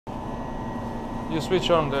you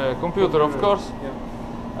switch on the computer, of course,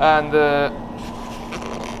 Yeah. and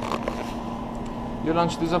you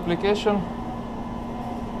launch this application,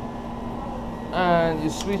 and you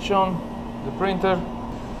switch on the printer.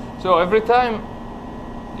 So every time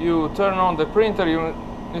you turn on the printer, you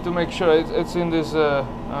need to make sure it's in this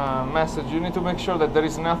message. You need to make sure that there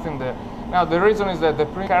is nothing there. Now the reason is that the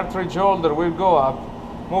cartridge holder will go up,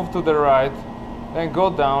 move to the right, then go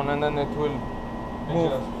down, and then it will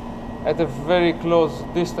move at a very close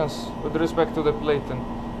distance with respect to the platen.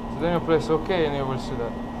 So then you press OK and you will see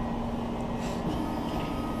that.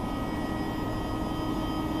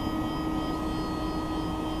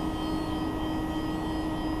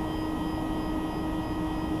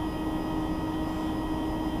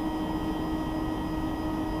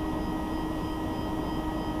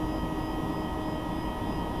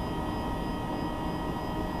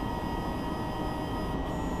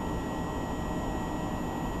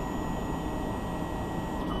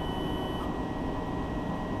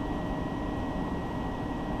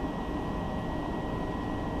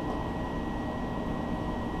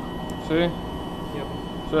 See? Yep.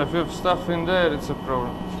 So if you have stuff in there, it's a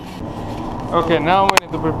problem. Okay, now we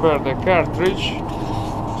need to prepare the cartridge.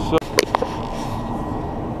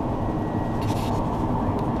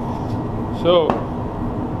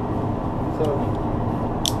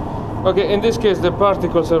 Okay, in this case the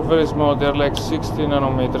particles are very small, they're like 60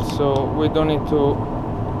 nanometers, so we don't need to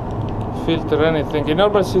filter anything. In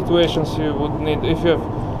normal situations you would need, if you have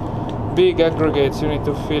big aggregates, you need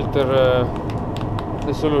to filter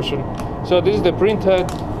the solution. So this is the print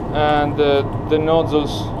head, and the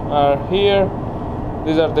nozzles are here.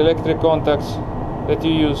 These are the electric contacts that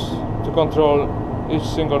you use to control each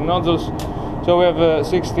single nozzles. So we have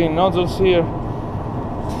 16 nozzles here.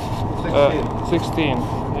 16,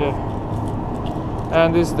 yeah.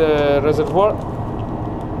 And this is the reservoir.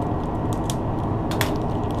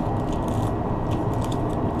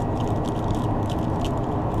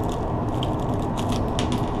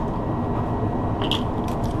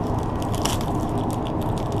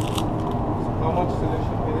 How much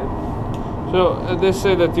solution we need? So they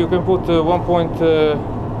say that you can put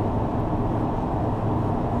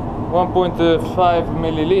 1.5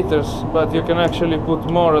 milliliters, but you can actually put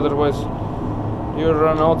more, otherwise you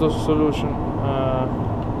run out of solution.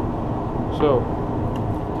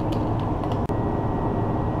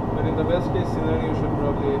 But in the best case scenario, you should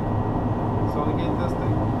probably sonicate this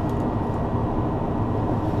thing.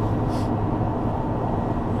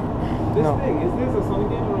 This No. thing, is this a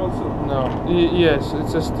sonicator also? No, yes,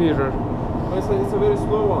 it's a steerer. Oh, it's a very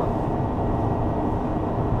slow one.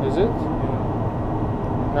 Is it?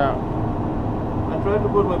 Yeah. No. I tried to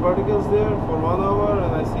put my particles there for 1 hour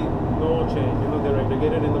and I see no change. You know, they're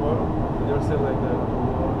aggregated in the bottom. They're still like that.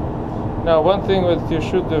 Now, one thing that you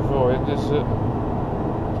should avoid is to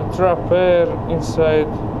trap air inside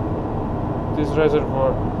this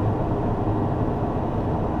reservoir.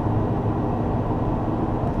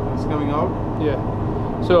 It's coming out. Yeah.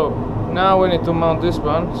 So now we need to mount this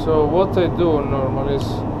one. So what I do normally is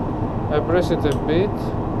I press it a bit,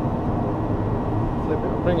 Flip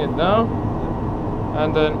it. bring it down,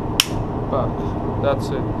 and then back. That's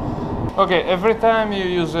it. Okay, every time you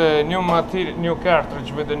use a new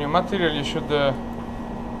cartridge with a new material, you should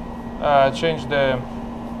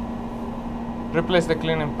replace the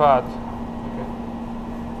cleaning pad. Okay.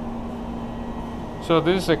 So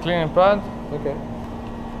this is a cleaning pad. Okay.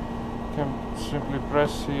 You can simply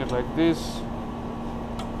press here like this,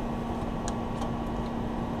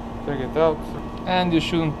 take it out, and you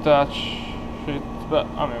shouldn't touch it, but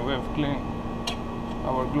I mean, we have clean,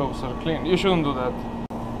 our gloves are clean, you shouldn't do that.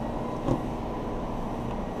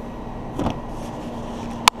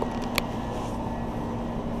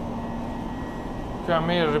 Come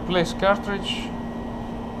here, replace cartridge.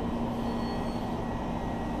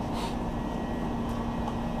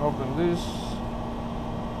 Open this.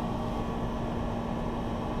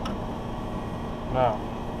 Now,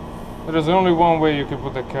 there is only one way you can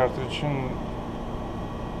put the cartridge in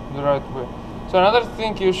the right way. So another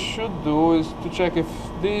thing you should do is to check if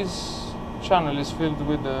this channel is filled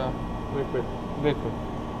with Liquid. liquid.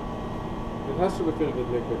 It has to be filled with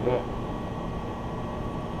liquid. Yeah.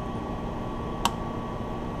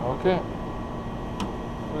 Okay.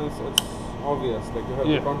 Well, it's obvious. Like you have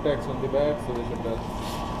Yeah. the contacts on the back, so they should touch.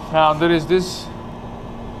 Now there is this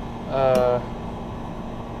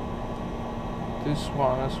this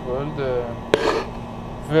one as well, the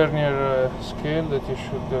vernier scale that you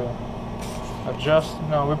should adjust.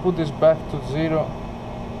 Now we put this back to 0.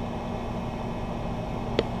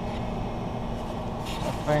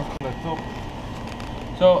 I think the top.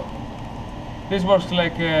 So This works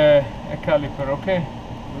like a caliper, okay?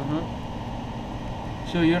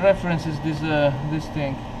 So your reference is this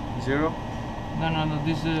thing. 0? No,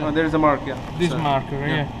 this. Oh, there is a mark, yeah. This marker,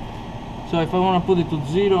 yeah. So if I want to put it to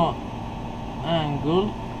 0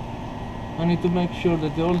 angle, I need to make sure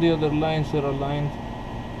that all the other lines are aligned.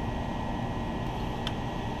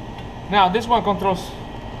 Now this one controls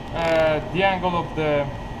the angle of the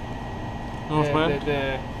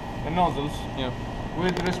nozzles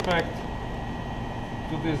with respect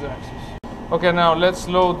to this axis. Okay, now let's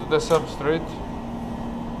load the substrate.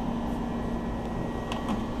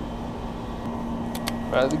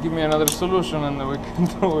 Give me another solution and we can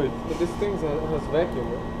do it. But this thing has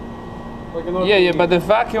vacuum, right? Like Yeah, but the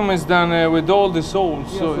vacuum is done with all the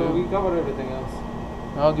holes. Yeah, so we cover everything else.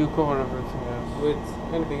 How do you cover everything else?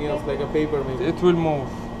 With anything else, like a paper maybe. It will move.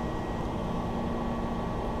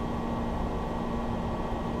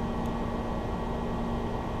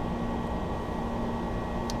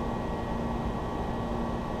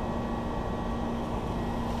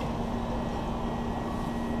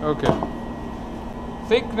 Okay.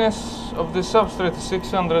 Thickness of the substrate is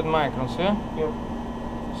 600 microns, yeah? Yeah.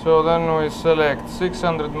 So then we select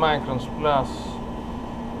 600 microns plus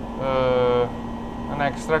an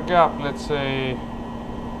extra gap, let's say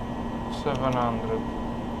 700.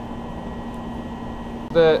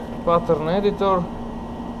 The pattern editor,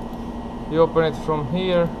 you open it from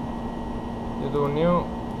here, you do new,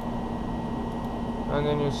 and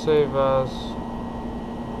then you save as,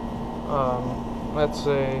 let's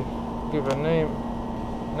say, give a name.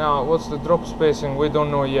 Now, what's the drop spacing? We don't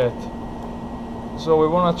know yet. So we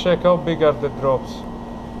want to check how big are the drops.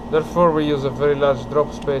 Therefore, we use a very large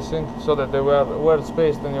drop spacing so that they were well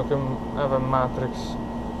spaced, and you can have a matrix.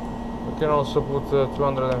 You can also put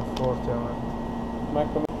 240 on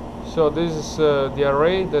it. So this is the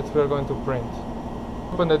array that we're going to print.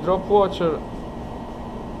 Open the drop watcher.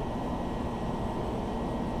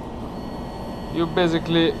 You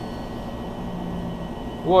basically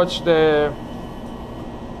watch the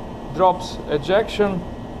drops ejection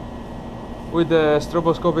with the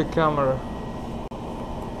stroboscopic camera.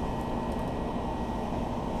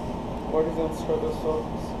 What is a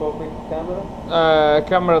stroboscopic camera? A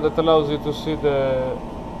camera that allows you to see the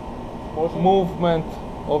movement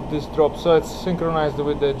of this drop, so it's synchronized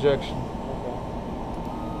with the ejection. Okay.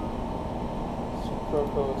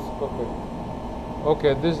 Stroboscopic.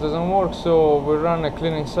 Okay, this doesn't work, so we run a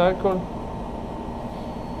cleaning cycle.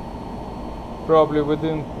 Probably we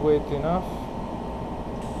didn't wait enough.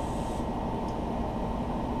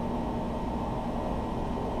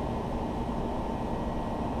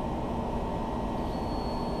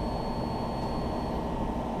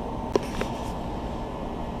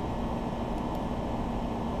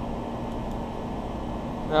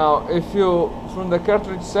 Now, if you, from the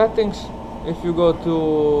cartridge settings, if you go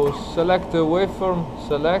to select the waveform,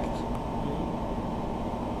 select.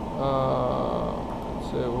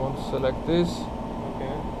 So we want to select this.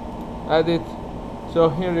 Okay. Add it. So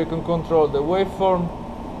here you can control the waveform.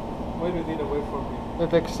 Why do you need a waveform here?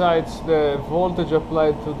 That excites the voltage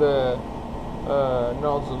applied to the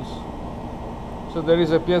nozzles. So there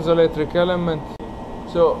is a piezoelectric element.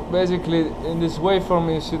 So basically, in this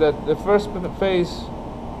waveform, you see that the first phase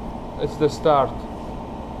is the start.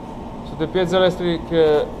 So the piezoelectric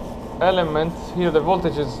element here, the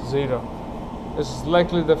voltage is 0. It's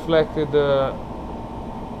slightly deflected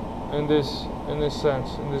in this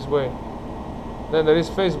sense, in this way. Then there is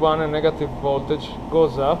phase 1, and negative voltage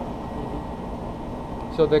goes up,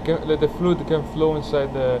 so the fluid can flow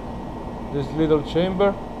inside this little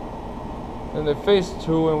chamber. And the phase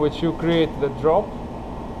 2, in which you create the drop,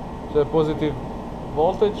 so positive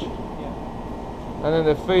voltage, and then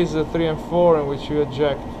the phase 3 and 4, in which you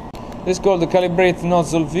eject. This is called the calibrate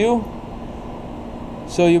nozzle view.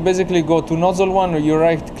 So you basically go to nozzle 1, or you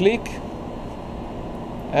right click,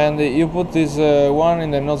 and you put this one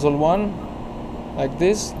in the nozzle 1, like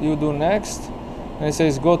this. You do next, and it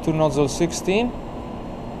says go to nozzle 16. Okay.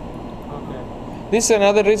 This is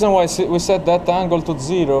another reason why we set that angle to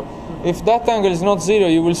 0. If that angle is not 0,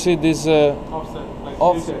 you will see this Offset, like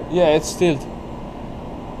tilted. yeah, it's tilted.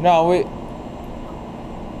 Now we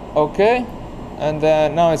okay, and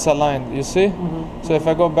now it's aligned, you see? So if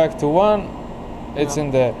I go back to 1, it's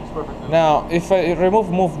in there. It's perfect. Now if I remove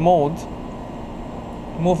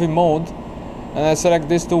movie mode, and I select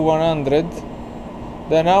this to 100,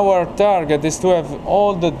 then our target is to have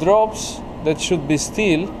all the drops that should be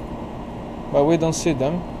still, but we don't see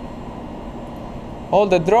them. All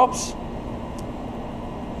the drops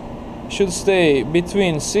should stay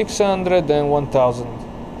between 600 and 1000.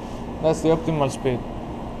 That's the optimal speed.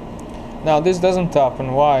 Now this doesn't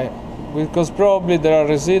happen. Why? because probably there are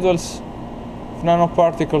residuals of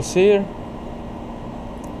nanoparticles here,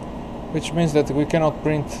 which means that we cannot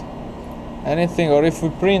print anything, or if we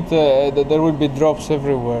print, there will be drops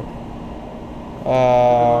everywhere.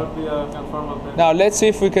 Now let's see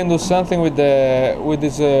if we can do something with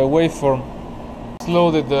this waveform. It's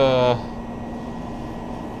loaded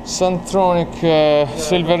Suntronic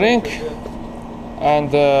silver ink, and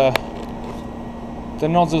the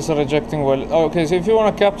nozzles are ejecting well. Okay, so if you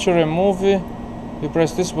want to capture a movie, you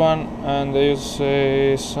press this one and you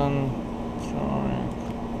say Suntronic.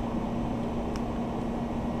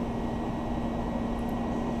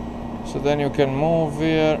 So then you can move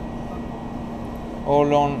here.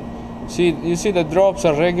 All on. See, you see the drops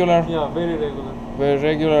are regular. Yeah, very regular. Very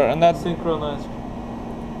regular, and that's synchronized.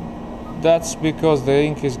 That's because the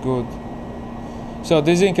ink is good. So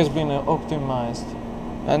this ink has been optimized,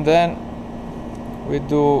 and then we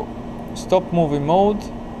do stop movie mode,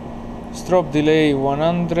 stop delay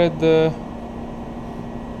 100.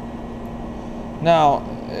 Now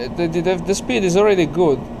the speed is already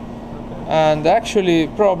good, okay. And actually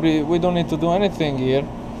probably we don't need to do anything here,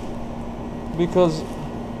 because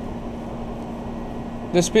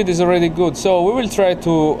the speed is already good. So we will try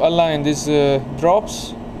to align these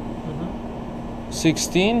drops.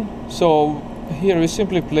 16. So here we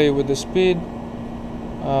simply play with the speed.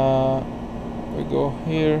 We go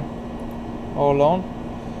here, all on.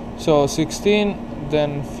 So 16,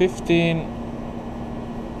 then 15.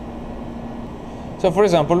 So for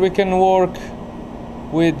example, we can work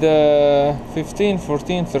with 15,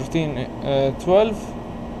 14, 13, 12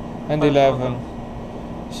 and 11.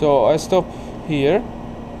 So I stop here.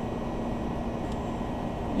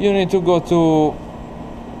 You need to go to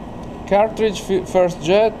cartridge, first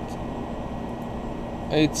jet.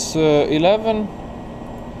 It's 11.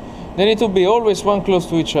 They need to be always one close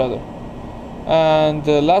to each other, and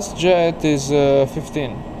the last jet is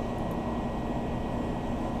 15.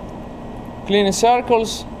 Cleaning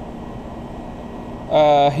circles.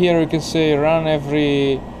 Here you can say run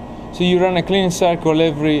every. So you run a cleaning circle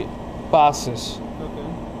every passes. Okay.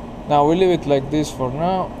 Now we leave it like this for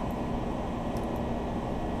now.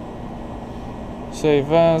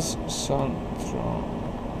 Save as Suntronic.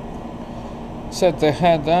 Set the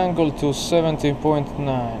head angle to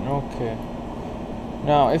 17.9. Okay.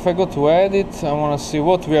 Now if I go to edit, I want to see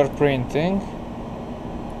what we are printing.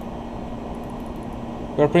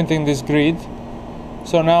 We are printing this grid.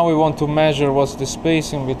 So now we want to measure what's the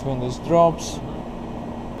spacing between these drops.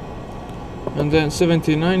 And then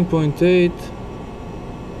 79.8.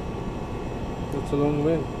 That's a long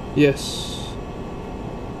way. Yes.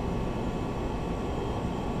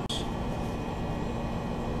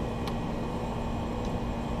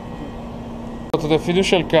 Go to the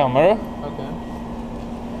fiducial camera. Okay.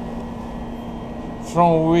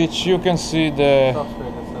 From which you can see the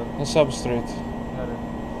Substrate itself. substrate. Got it.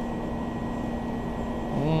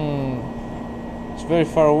 It's very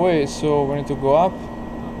far away, so we need to go up.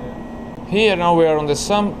 Okay. Here now we are on the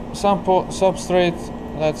sample substrate.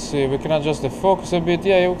 Let's see, we can adjust the focus a bit.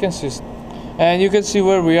 Yeah, you can see, and you can see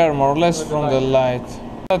where we are more or less from the light.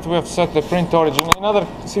 That we have set the print origin. In other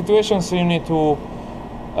situations, you need to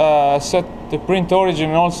set the print origin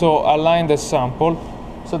and also align the sample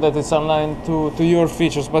so that it's aligned to your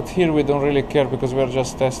features. But here we don't really care because we are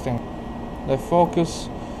just testing the focus.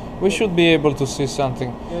 We should be able to see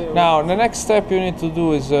something. Yeah, now the next step you need to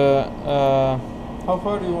do is how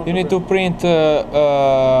far do you want you need to print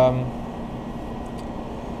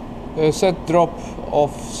set drop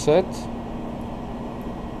offset.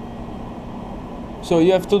 So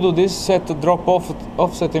you have to do this set drop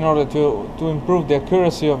offset in order to improve the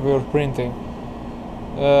accuracy of your printing.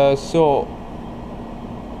 So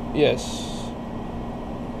yes,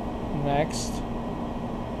 next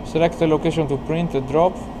select the location to print a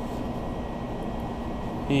drop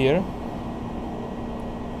here.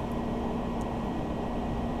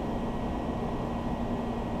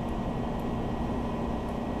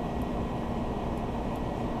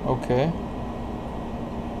 Okay.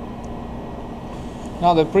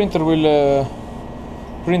 Now the printer will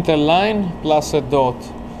print a line plus a dot,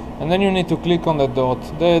 and then you need to click on the dot.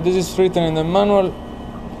 This is written in the manual.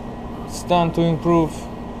 It's done to improve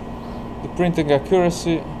the printing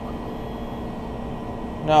accuracy.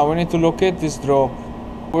 Now we need to locate this drop.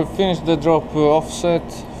 We finished the drop offset,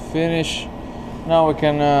 finish. Now we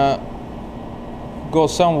can go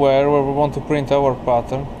somewhere where we want to print our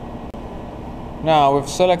pattern. Now we've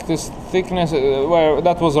selected thickness, where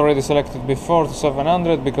that was already selected before, to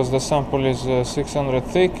 700 because the sample is 600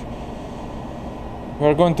 thick.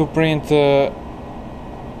 We're going to print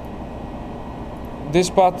this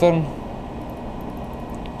pattern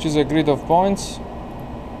choose a grid of points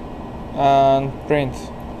and print.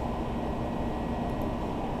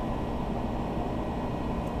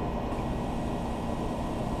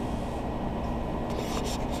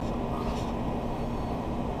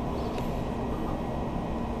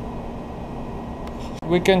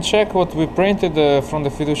 We can check what we printed from the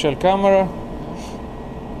fiducial camera.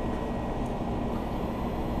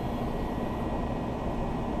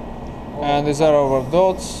 And these are our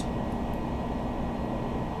dots.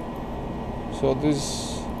 So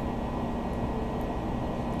this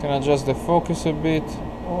can adjust the focus a bit.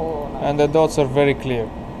 Nice. And the dots are very clear.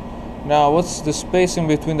 Now what's the spacing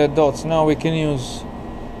between the dots? Now we can use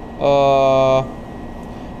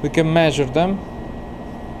we can measure them.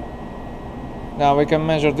 Now we can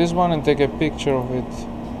measure this one and take a picture of it.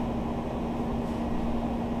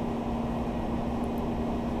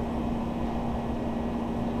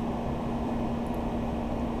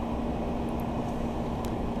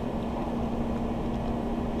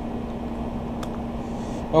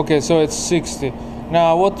 Okay, so it's 60.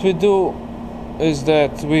 Now what we do is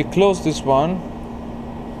that we close this one.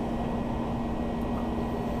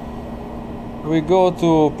 We go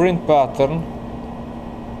to print pattern.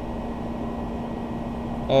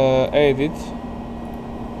 Edit,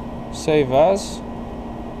 save as.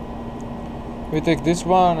 We take this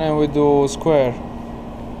one and we do square.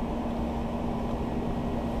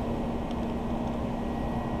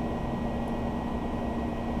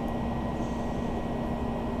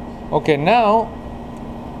 Okay, now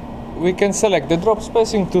we can select the drop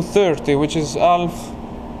spacing to 30, which is half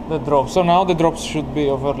the drop. So now the drops should be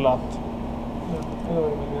overlapped.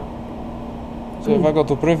 So if I go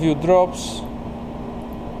to preview drops,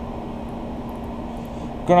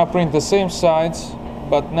 gonna print the same sides,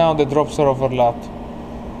 but now the drops are overlapped.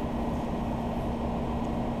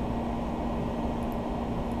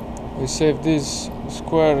 We save this.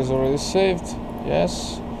 Square is already saved.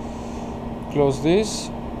 Yes. Close this.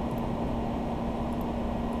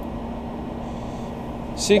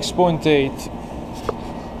 6.8.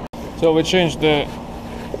 So we change the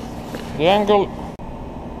angle.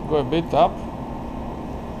 Go a bit up.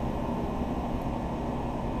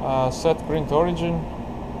 Set print origin.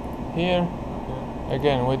 Here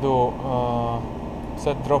again we do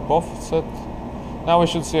set drop offset. Now we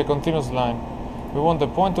should see a continuous line. We want the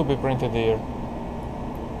point to be printed here.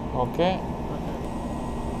 Okay.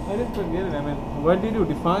 I didn't forget it. I mean, where did you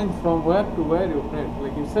define from where to where you print?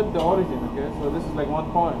 Like you set the origin, okay? So this is like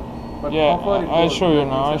 1 point. But yeah, how far it I'll goes, show you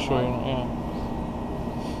now. I'll show you. Yeah.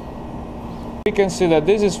 We can see that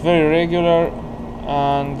this is very regular,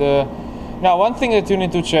 and now one thing that you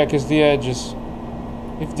need to check is the edges.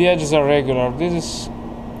 If the edges are regular, this is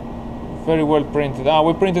very well printed.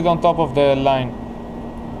 We printed on top of the line.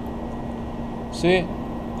 See?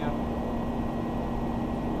 Yeah.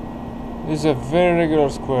 This is a very regular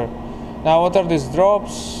square. Now what are these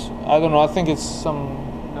drops? I don't know, I think it's some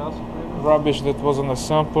rubbish that was on the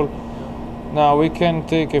sample. Now we can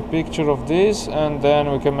take a picture of this and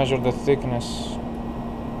then we can measure the thickness.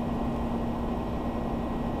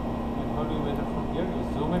 How do you measure from here? You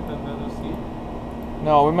zoom it and then you see?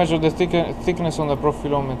 No, we measure the thickness on the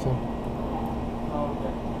profilometer.